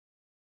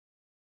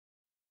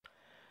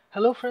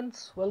Hello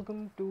friends,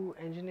 welcome to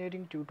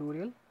engineering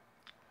tutorial.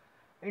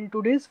 In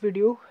today's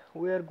video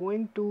we are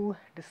going to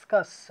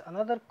discuss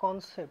another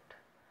concept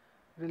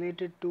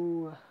related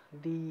to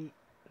the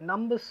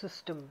number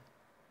system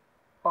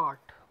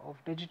part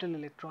of digital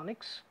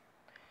electronics,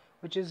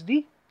 which is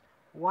the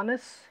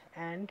 1's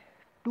and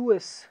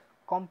 2's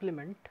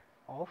complement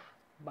of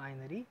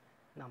binary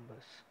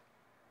numbers.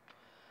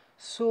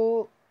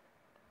 So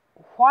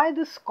why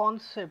this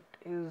concept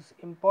is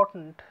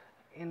important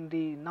in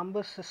the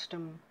number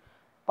system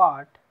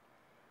part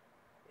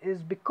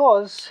is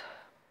because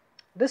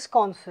this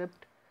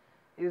concept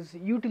is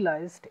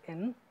utilized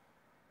in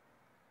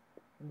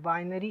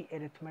binary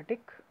arithmetic,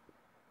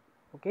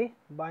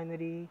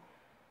 binary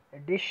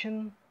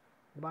addition,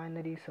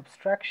 binary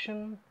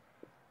subtraction,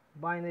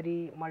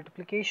 binary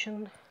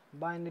multiplication,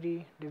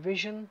 binary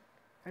division,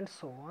 and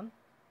so on.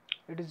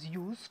 It is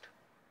used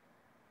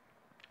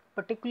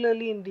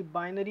particularly in the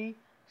binary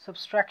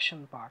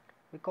subtraction part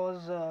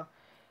because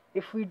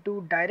if we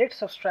do direct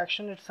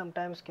subtraction it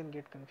sometimes can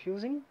get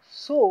confusing.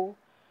 So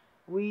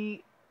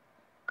we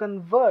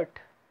convert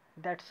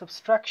that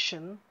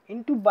subtraction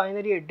into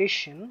binary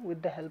addition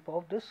with the help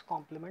of this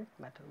complement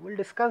method. We'll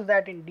discuss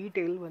that in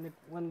detail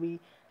when we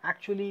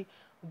actually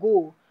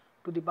go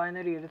to the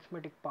binary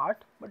arithmetic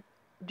part, but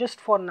just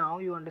for now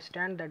you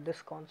understand that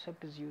this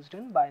concept is used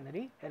in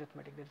binary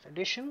arithmetic. There is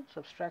addition,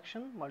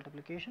 subtraction,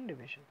 multiplication,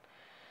 division.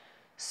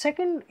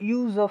 Second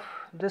use of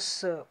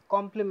this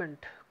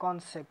complement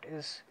concept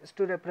is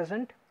to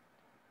represent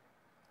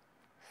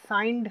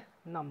signed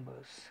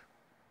numbers,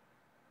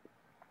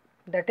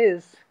 that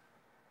is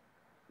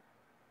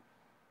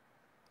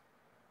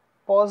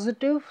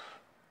positive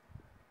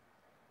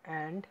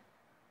and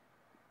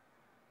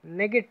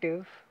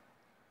negative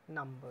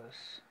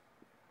numbers.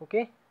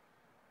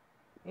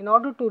 In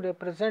order to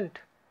represent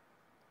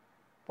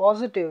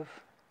positive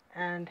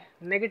and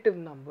negative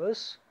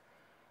numbers,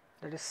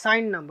 that is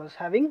signed numbers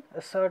having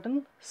a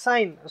certain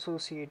sign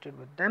associated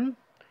with them,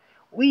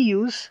 we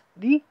use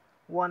the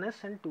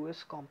 1's and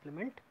 2's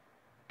complement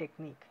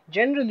technique.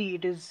 Generally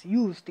it is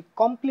used, the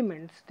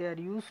complements, they are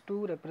used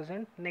to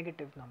represent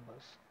negative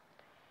numbers.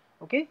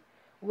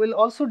 We'll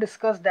also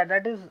discuss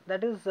that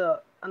is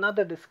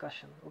another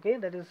discussion.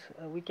 That is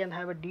we can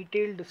have a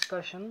detailed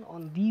discussion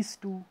on these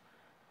two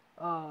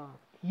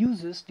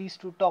uses, these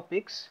two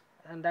topics,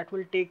 and that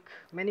will take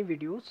many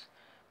videos.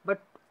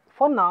 But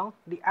for now,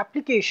 the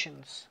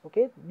applications,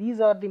 these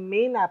are the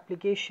main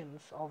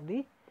applications of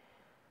the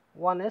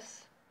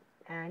 1's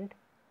and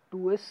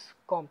 2's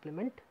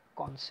complement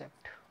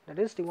concept, that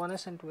is the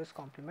 1's and 2's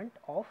complement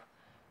of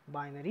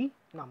binary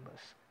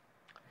numbers.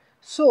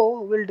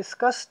 So we'll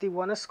discuss the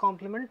 1's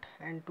complement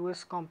and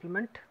 2's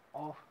complement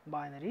of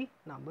binary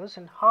numbers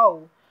and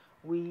how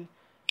we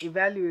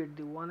evaluate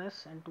the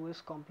 1's and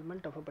 2's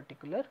complement of a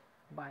particular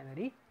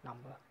binary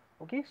number.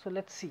 So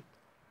let's see.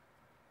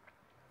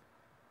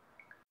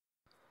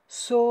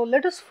 So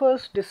let us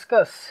first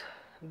discuss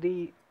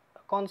the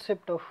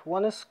concept of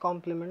 1's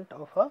complement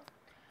of a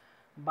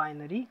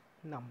binary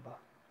number.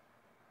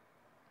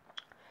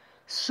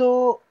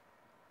 So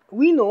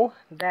we know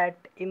that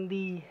in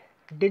the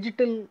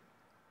digital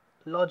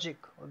logic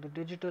or the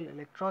digital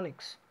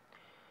electronics,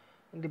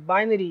 in the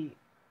binary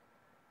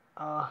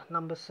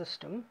number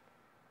system,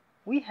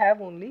 we have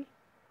only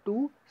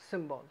two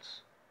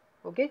symbols,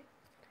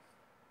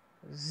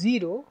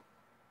 0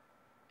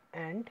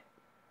 and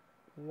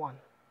 1.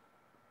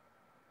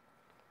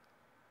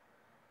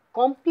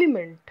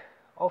 Complement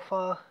of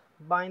a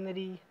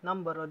binary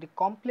number or the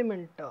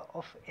complement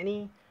of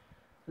any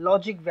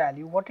logic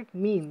value, what it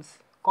means,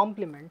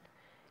 complement,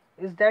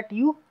 is that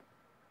you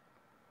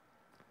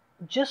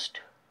just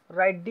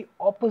write the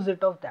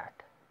opposite of that,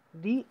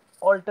 the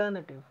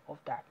alternative of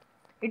that.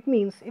 It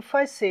means if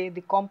I say the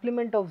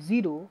complement of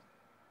 0,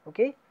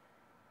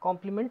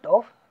 complement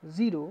of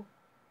 0,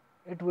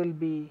 it will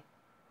be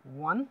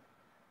 1,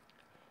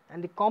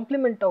 and the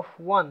complement of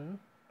 1,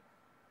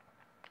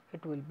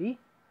 it will be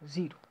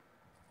 0.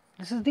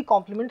 This is the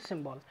complement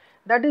symbol.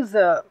 That is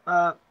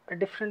a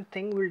different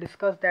thing. We'll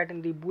discuss that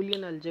in the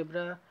Boolean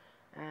algebra,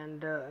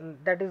 and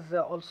that is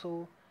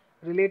also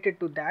related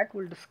to that.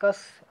 We'll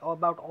discuss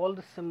about all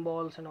the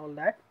symbols and all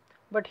that.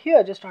 But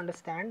here just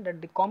understand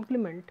that the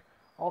complement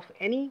of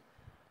any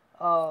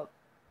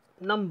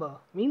number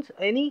means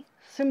any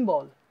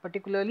symbol,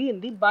 particularly in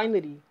the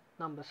binary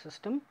number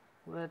system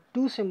where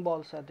two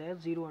symbols are there,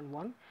 0 and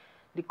 1.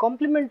 The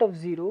complement of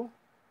 0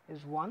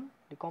 is 1,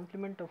 the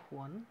complement of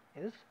 1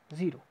 is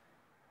 0.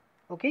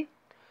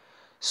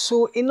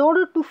 So in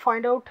order to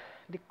find out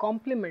the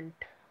complement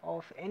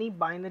of any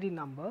binary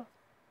number,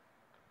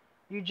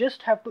 you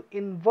just have to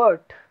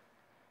invert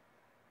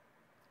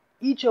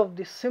each of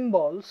the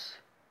symbols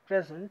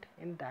present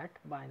in that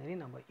binary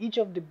number, each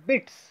of the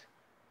bits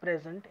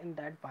present in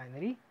that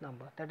binary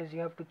number. That is, you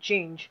have to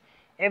change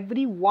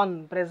every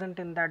 1 present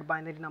in that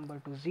binary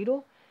number to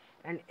 0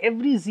 and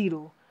every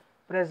 0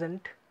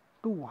 present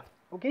to 1.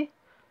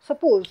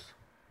 Suppose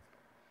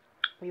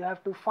you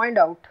have to find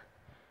out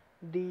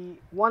the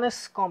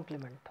 1's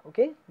complement,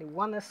 okay, the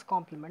 1's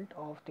complement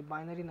of the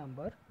binary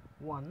number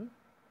 1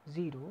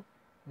 0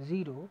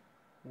 0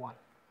 1.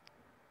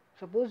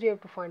 Suppose you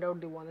have to find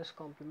out the 1's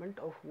complement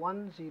of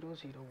 1 0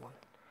 0 1.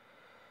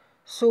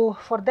 So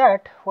for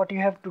that, what you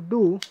have to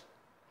do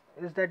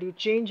is that you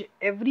change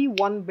every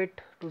 1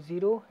 bit to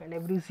 0 and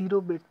every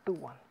 0 bit to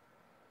 1.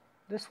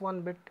 This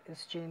 1 bit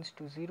is changed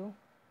to 0,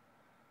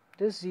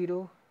 this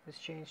 0 is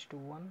changed to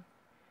 1,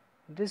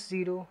 this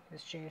 0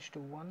 is changed to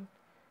 1,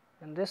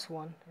 and this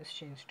 1 is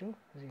changed to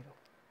 0.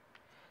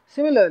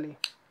 Similarly,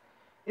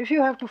 if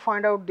you have to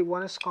find out the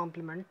 1's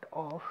complement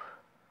of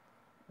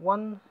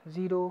 1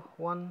 0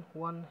 1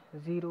 1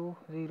 0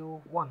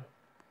 0 1,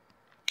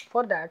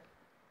 for that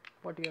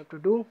what you have to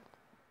do,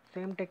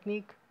 same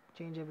technique,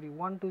 change every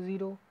 1 to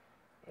 0,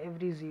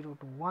 every 0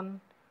 to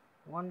 1,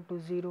 1 to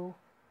 0,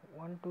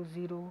 1 to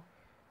 0,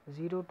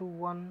 0 to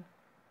 1,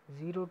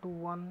 0 to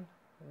 1,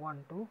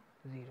 1 to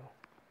 0.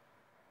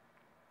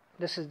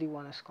 This is the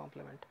 1's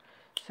complement.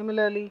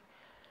 Similarly,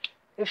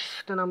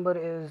 if the number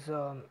is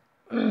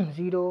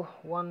 0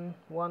 1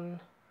 1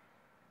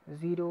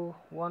 0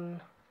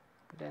 1,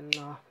 then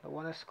the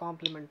 1's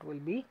complement will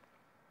be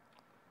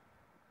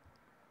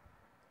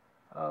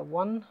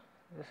 1,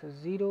 this is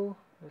 0,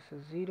 this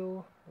is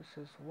 0, this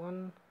is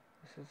 1,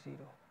 this is 0.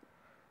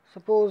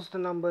 Suppose the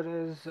number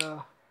is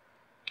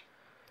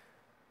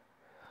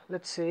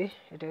let's say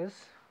it is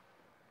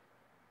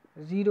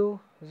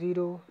 0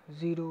 0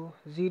 0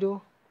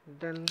 0,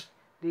 then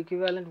the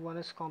equivalent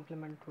 1's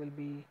complement will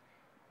be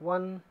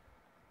 1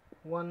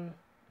 1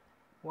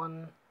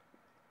 1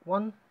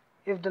 1.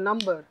 If the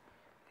number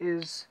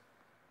is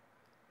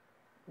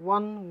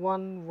 1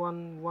 1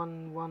 1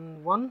 1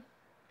 1 1,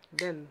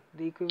 then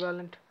the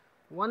equivalent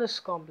 1's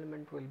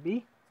complement will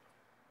be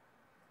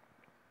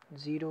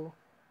 0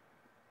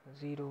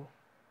 0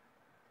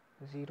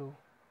 0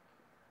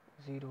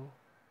 0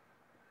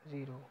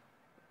 0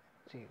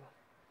 0.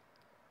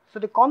 So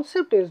the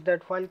concept is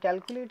that while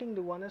calculating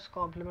the 1's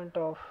complement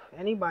of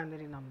any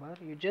binary number,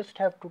 you just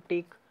have to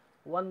take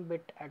one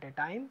bit at a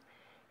time,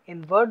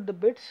 invert the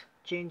bits,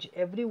 change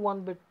every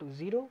 1 bit to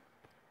 0,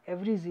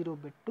 every 0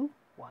 bit to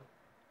 1.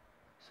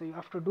 So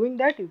after doing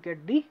that, you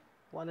get the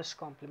 1's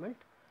complement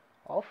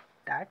of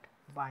that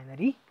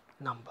binary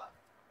number.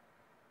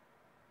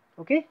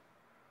 Okay,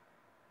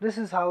 this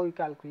is how you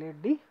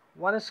calculate the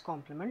 1's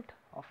complement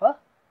of a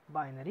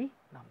binary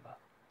number.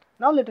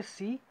 Now let us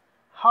see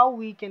how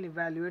we can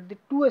evaluate the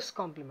 2's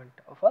complement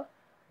of a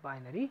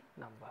binary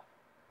number.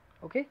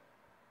 Okay,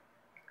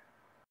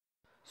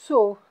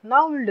 so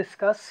now we'll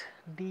discuss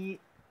the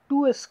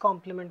 2's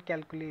complement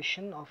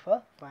calculation of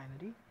a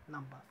binary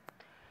number.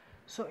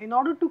 So in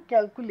order to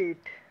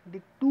calculate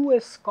the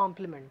 2's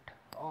complement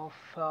of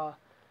a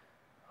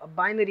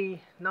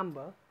binary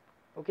number,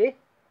 okay,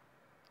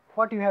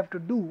 what you have to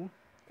do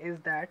is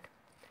that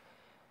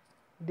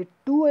the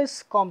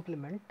 2's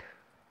complement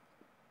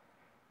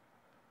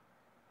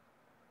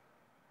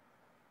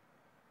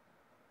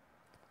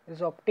is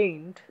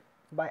obtained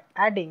by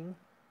adding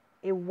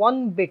a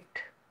 1 bit,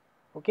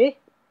 okay,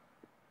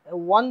 a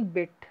 1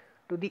 bit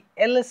to the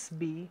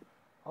LSB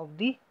of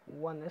the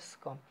 1's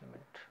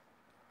complement.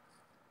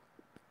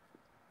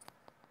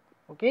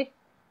 Okay,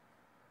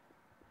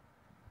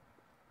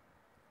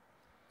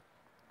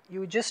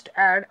 you just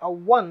add a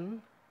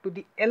 1 to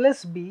the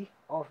LSB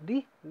of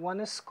the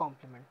 1's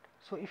complement.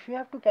 So if you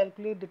have to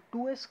calculate the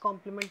 2's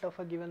complement of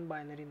a given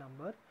binary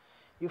number,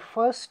 you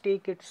first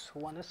take its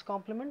 1's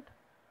complement,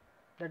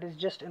 that is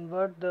just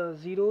invert the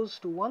zeros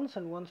to 1's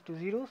and 1's to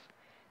 0's.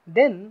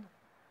 Then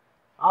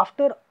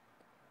after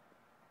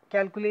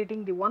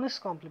calculating the 1's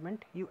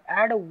complement, you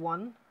add a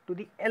 1 to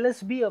the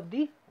LSB of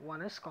the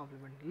 1's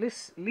complement,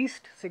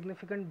 least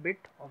significant bit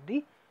of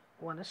the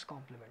 1's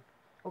complement.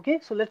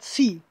 Okay, so let's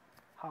see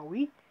how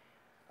we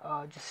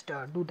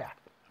do that.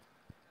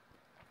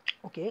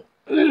 Okay,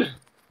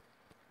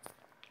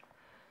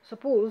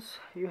 suppose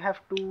you have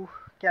to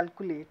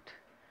calculate.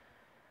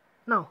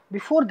 Now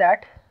before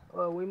that,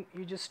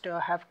 you just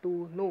have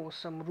to know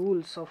some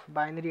rules of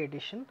binary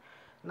addition.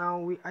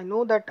 Now I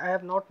know that I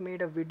have not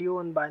made a video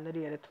on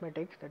binary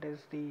arithmetic, that is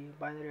the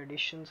binary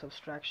addition,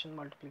 subtraction,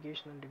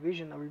 multiplication and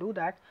division. I will do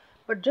that,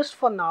 but just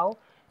for now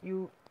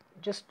you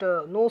just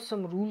know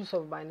some rules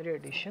of binary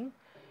addition.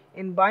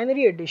 In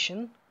binary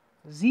addition,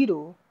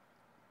 0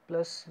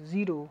 plus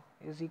 0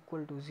 is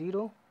equal to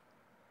 0,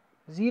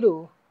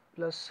 0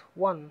 plus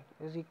 1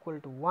 is equal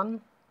to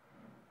 1,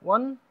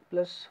 1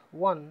 plus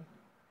 1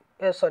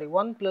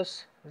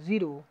 plus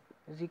 0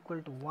 is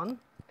equal to 1,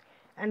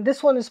 and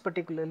this one is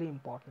particularly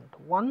important,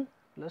 1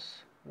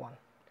 plus 1.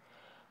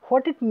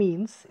 What it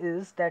means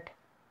is that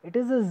it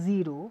is a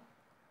 0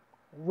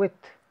 with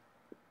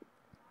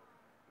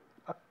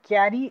a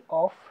carry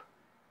of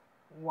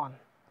 1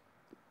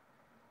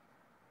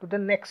 to the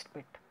next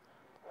bit.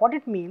 What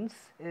it means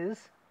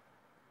is,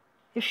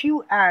 if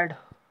you add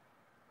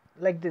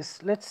like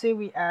this, let's say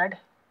we add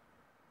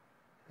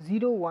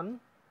 0 1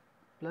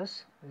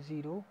 plus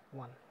 0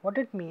 1, what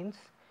it means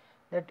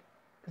that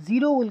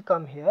 0 will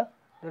come here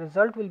the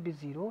result will be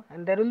 0,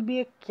 and there will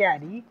be a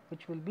carry,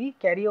 which will be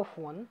carry of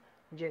 1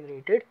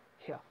 generated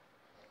here.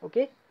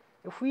 Okay,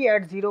 if we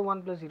add 0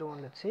 1 plus 0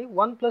 1, let's say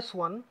 1 plus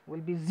 1 will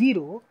be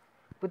 0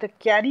 with a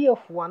carry of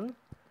 1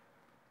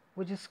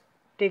 which is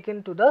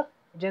taken to the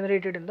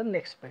generated in the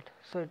next bit,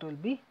 so it will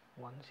be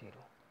 1 0.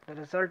 The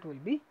result will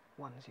be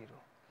 1 0.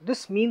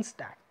 This means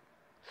that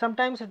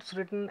sometimes it's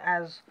written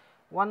as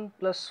 1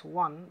 plus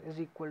 1 is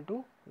equal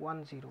to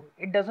 1 0.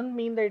 It doesn't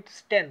mean that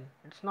it's 10,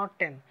 it's not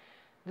 10.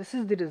 This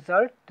is the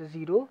result, the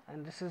 0,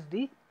 and this is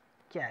the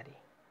carry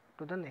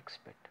to the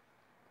next bit.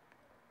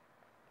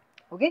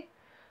 Okay,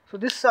 so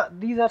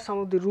these are some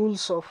of the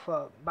rules of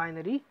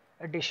binary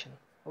addition.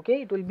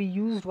 Okay, it will be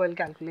used while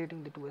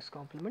calculating the 2's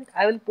complement.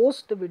 I will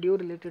post the video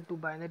related to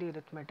binary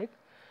arithmetic,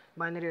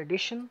 binary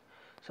addition,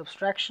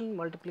 subtraction,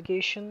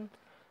 multiplication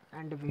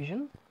and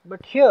division,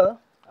 but here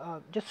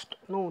just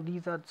know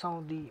these are some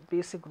of the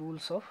basic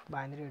rules of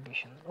binary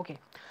addition. Okay,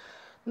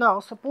 now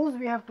suppose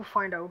we have to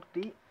find out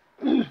the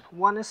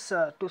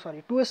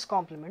 2's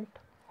complement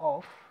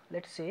of,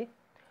 let's say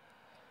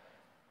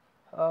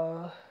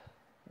 1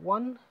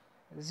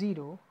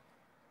 0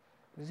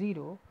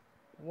 0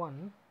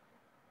 1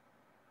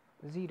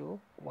 0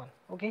 1.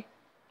 Okay,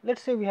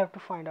 let's say we have to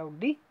find out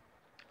the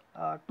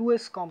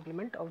 2's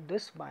complement of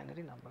this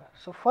binary number.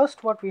 So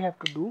first what we have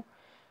to do,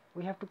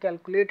 we have to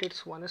calculate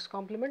its 1's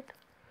complement.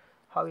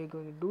 How are we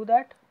going to do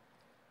that?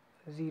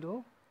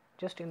 0,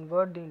 just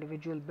invert the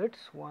individual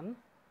bits. 1,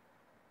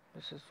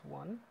 this is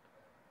 1,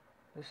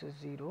 this is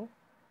 0,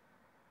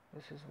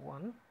 this is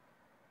 1,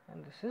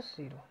 and this is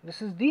 0.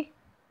 This is the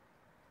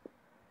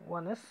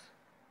 1's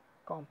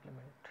complement.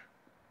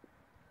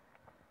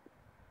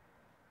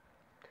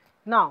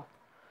 Now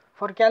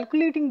for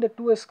calculating the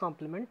 2's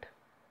complement,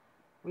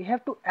 we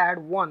have to add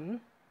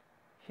 1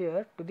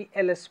 here to the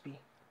LSB.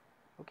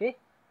 Okay,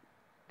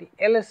 the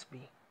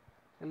LSB,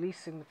 the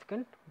least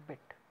significant bit.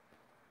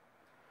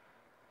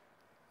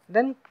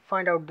 Then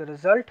find out the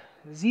result.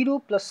 0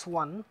 plus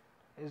 1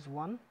 is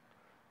 1.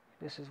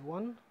 This is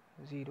 1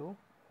 0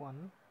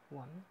 1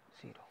 1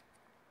 0.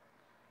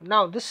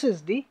 Now this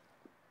is the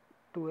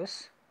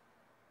 2's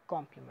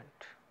complement.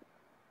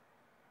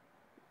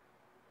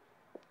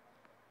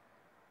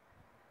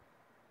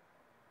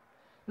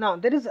 Now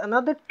there is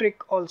another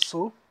trick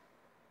also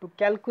to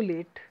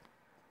calculate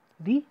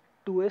the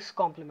 2's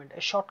complement, a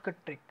shortcut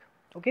trick.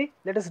 Okay,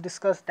 let us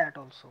discuss that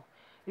also.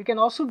 You can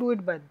also do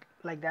it by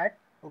like that.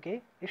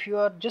 Okay, if you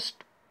are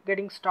just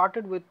getting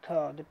started with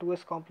the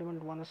 2's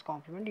complement, 1's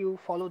complement, you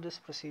follow this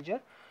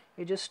procedure.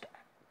 You just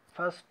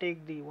first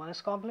take the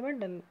 1's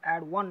complement and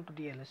add 1 to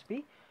the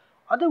LSB.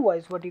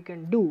 Otherwise what you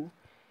can do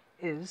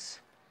is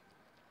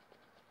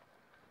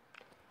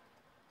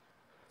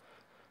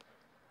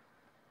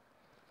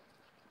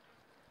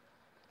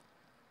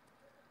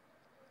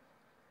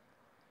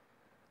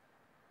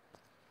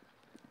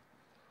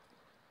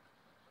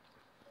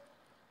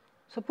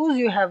suppose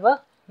you have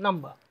a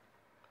number.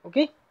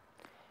 Okay,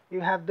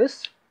 you have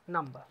this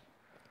number,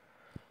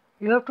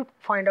 you have to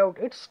find out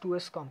its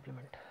 2's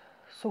complement.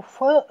 So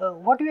for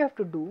what you have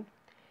to do,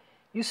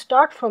 you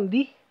start from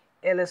the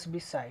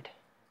LSB side,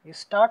 you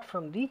start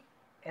from the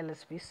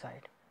LSB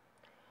side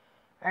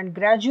and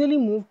gradually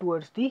move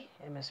towards the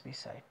MSB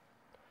side.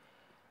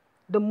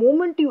 The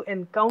moment you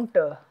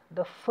encounter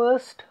the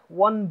first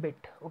 1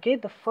 bit, okay,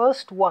 the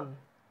first one,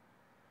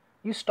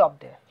 you stop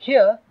there.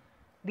 Here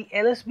the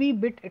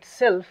LSB bit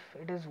itself,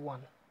 it is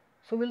 1,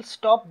 so we'll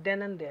stop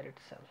then and there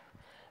itself.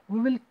 We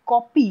will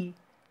copy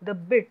the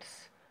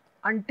bits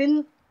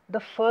until the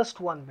first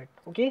 1 bit.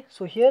 Okay,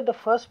 so here the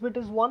first bit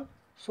is 1,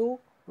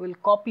 so we'll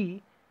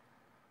copy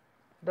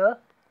the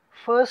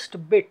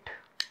first bit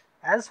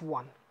as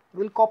 1,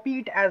 we'll copy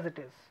it as it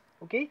is.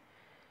 Okay,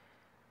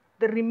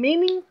 the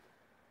remaining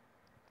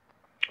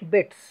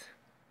bits,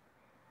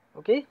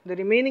 okay, the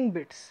remaining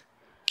bits,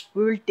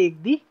 we will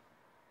take the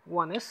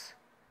 1's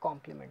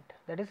complement,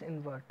 that is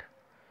invert,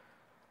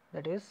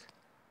 that is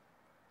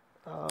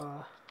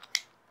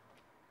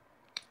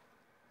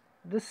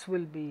this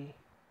will be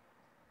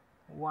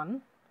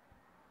 1,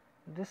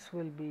 this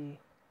will be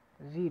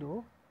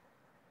 0,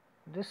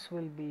 this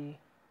will be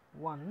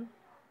 1,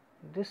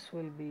 this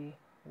will be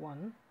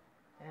 1,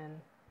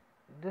 and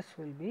this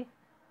will be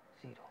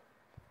 0.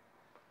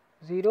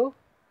 0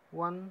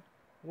 1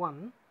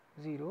 1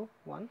 0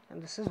 1,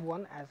 and this is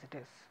 1 as it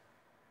is.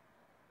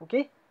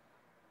 Okay,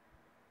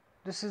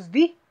 this is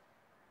the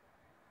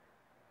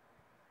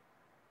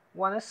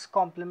 1's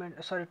complement,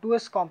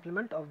 2's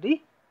complement of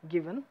the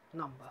given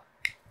number.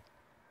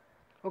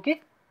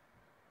 Okay,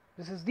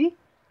 this is the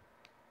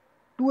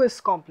 2's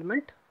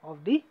complement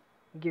of the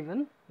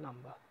given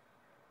number.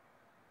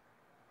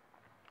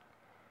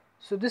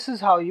 So this is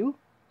how you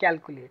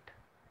calculate.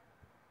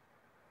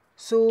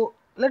 So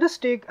let us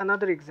take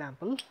another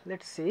example.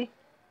 Let's say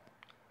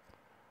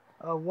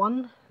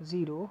 1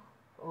 0,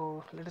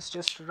 or let us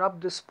just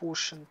rub this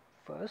portion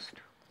first,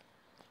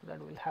 that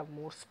will have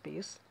more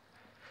space.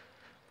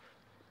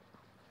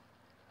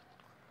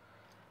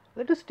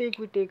 Let us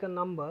we take a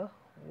number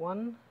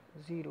 1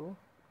 0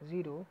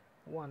 0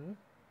 1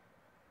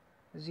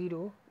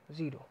 0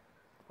 0.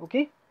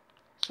 Okay,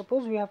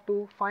 suppose we have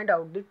to find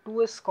out the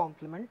 2's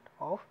complement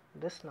of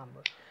this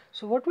number.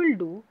 So what we'll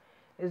do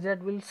is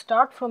that we'll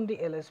start from the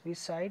LSB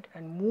side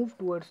and move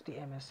towards the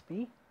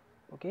MSB.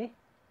 Okay,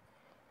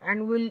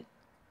 and we'll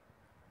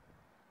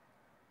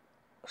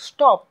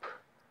stop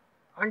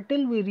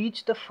until we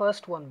reach the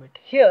first one bit.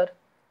 Here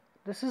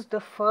this is the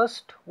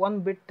first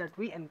one bit that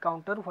we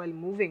encounter while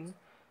moving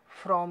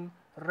from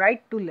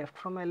right to left,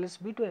 from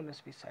LSB to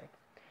MSB side,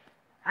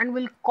 and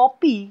we'll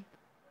copy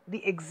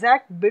the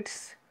exact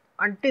bits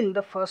until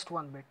the first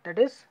one bit, that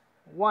is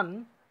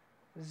 1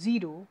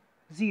 0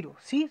 0.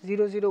 See,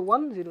 0 0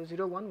 1 0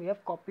 0 1, we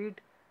have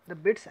copied the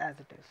bits as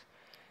it is.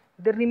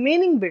 The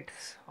remaining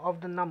bits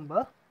of the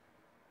number,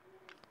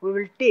 we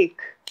will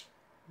take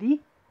the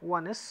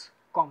 1's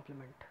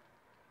complement,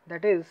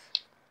 that is,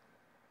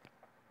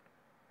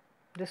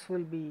 this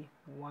will be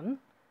 1,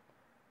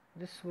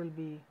 this will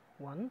be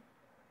 1,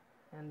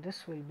 and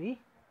this will be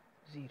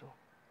 0.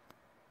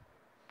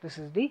 This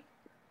is the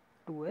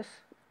 2's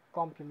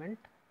complement.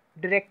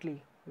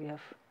 Directly we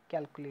have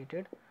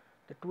calculated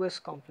the 2's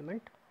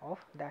complement of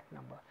that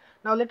number.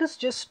 Now let us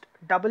just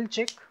double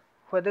check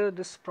whether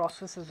this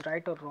process is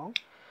right or wrong.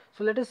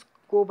 So let us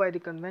go by the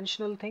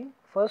conventional thing.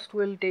 First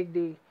we will take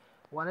the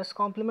 1's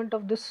complement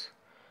of this,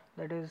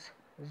 that is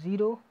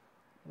 0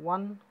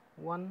 1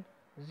 1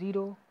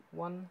 0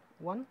 1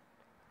 1.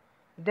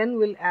 Then we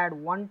will add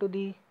 1 to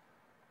the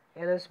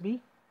LSB.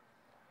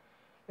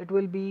 It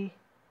will be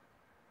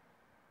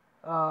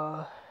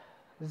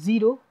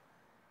 0,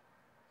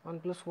 1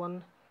 plus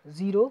 1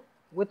 0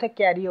 with a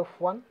carry of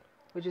 1,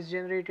 which is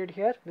generated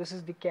here. This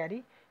is the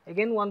carry.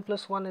 Again 1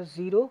 plus 1 is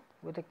 0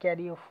 with a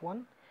carry of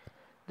 1.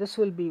 This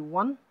will be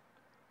 1,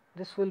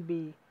 this will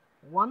be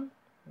 1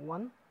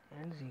 1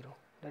 and 0,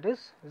 that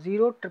is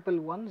 0 triple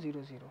 1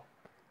 0 0.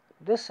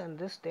 This and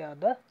this, they are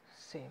the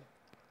same.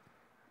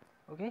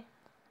 Okay,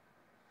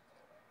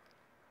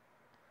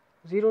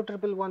 0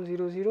 triple 1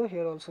 0 0,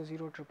 here also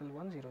 0 triple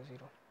 1 0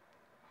 0.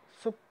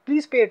 So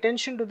please pay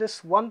attention to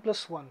this 1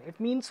 plus 1. It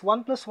means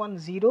 1 plus 1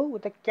 0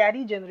 with a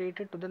carry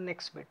generated to the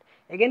next bit.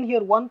 Again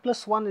here 1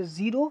 plus 1 is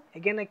 0,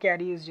 again a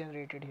carry is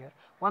generated here.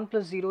 1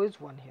 plus 0 is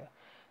 1 here.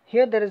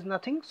 Here there is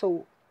nothing,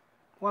 so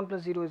 1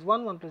 plus 0 is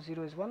 1, 1 plus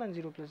 0 is 1, and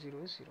 0 plus 0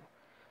 is 0.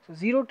 So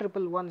 0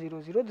 triple 1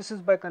 0 0, this is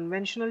by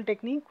conventional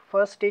technique,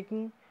 first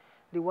taking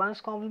the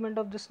 1's complement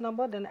of this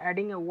number, then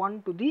adding a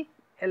 1 to the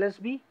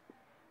LSB.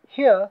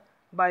 Here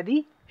by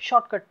the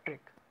shortcut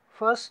trick,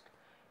 first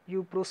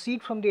you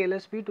proceed from the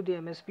LSB to the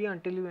MSB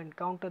until you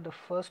encounter the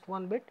first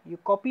one bit. You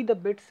copy the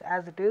bits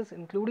as it is,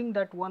 including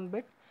that one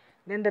bit.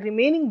 Then the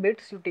remaining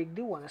bits you take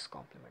the 1's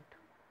complement.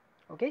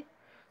 Okay,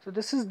 so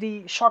this is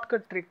the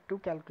shortcut trick to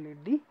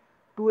calculate the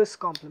 2's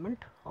complement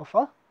of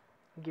a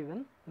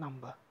given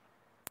number.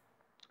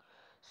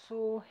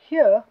 So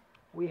here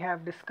we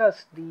have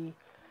discussed the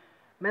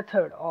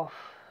method of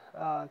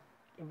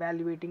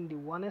evaluating the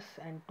 1's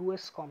and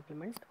 2's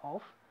complement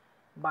of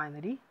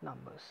binary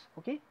numbers.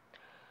 Okay,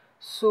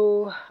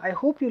 so I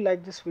hope you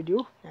like this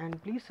video,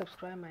 and please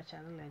subscribe my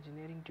channel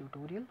Engineering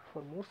Tutorial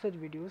for more such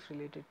videos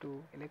related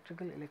to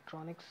electrical,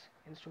 electronics,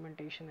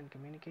 instrumentation and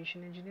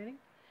communication engineering.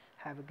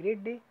 Have a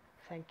great day.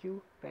 Thank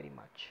you very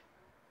much.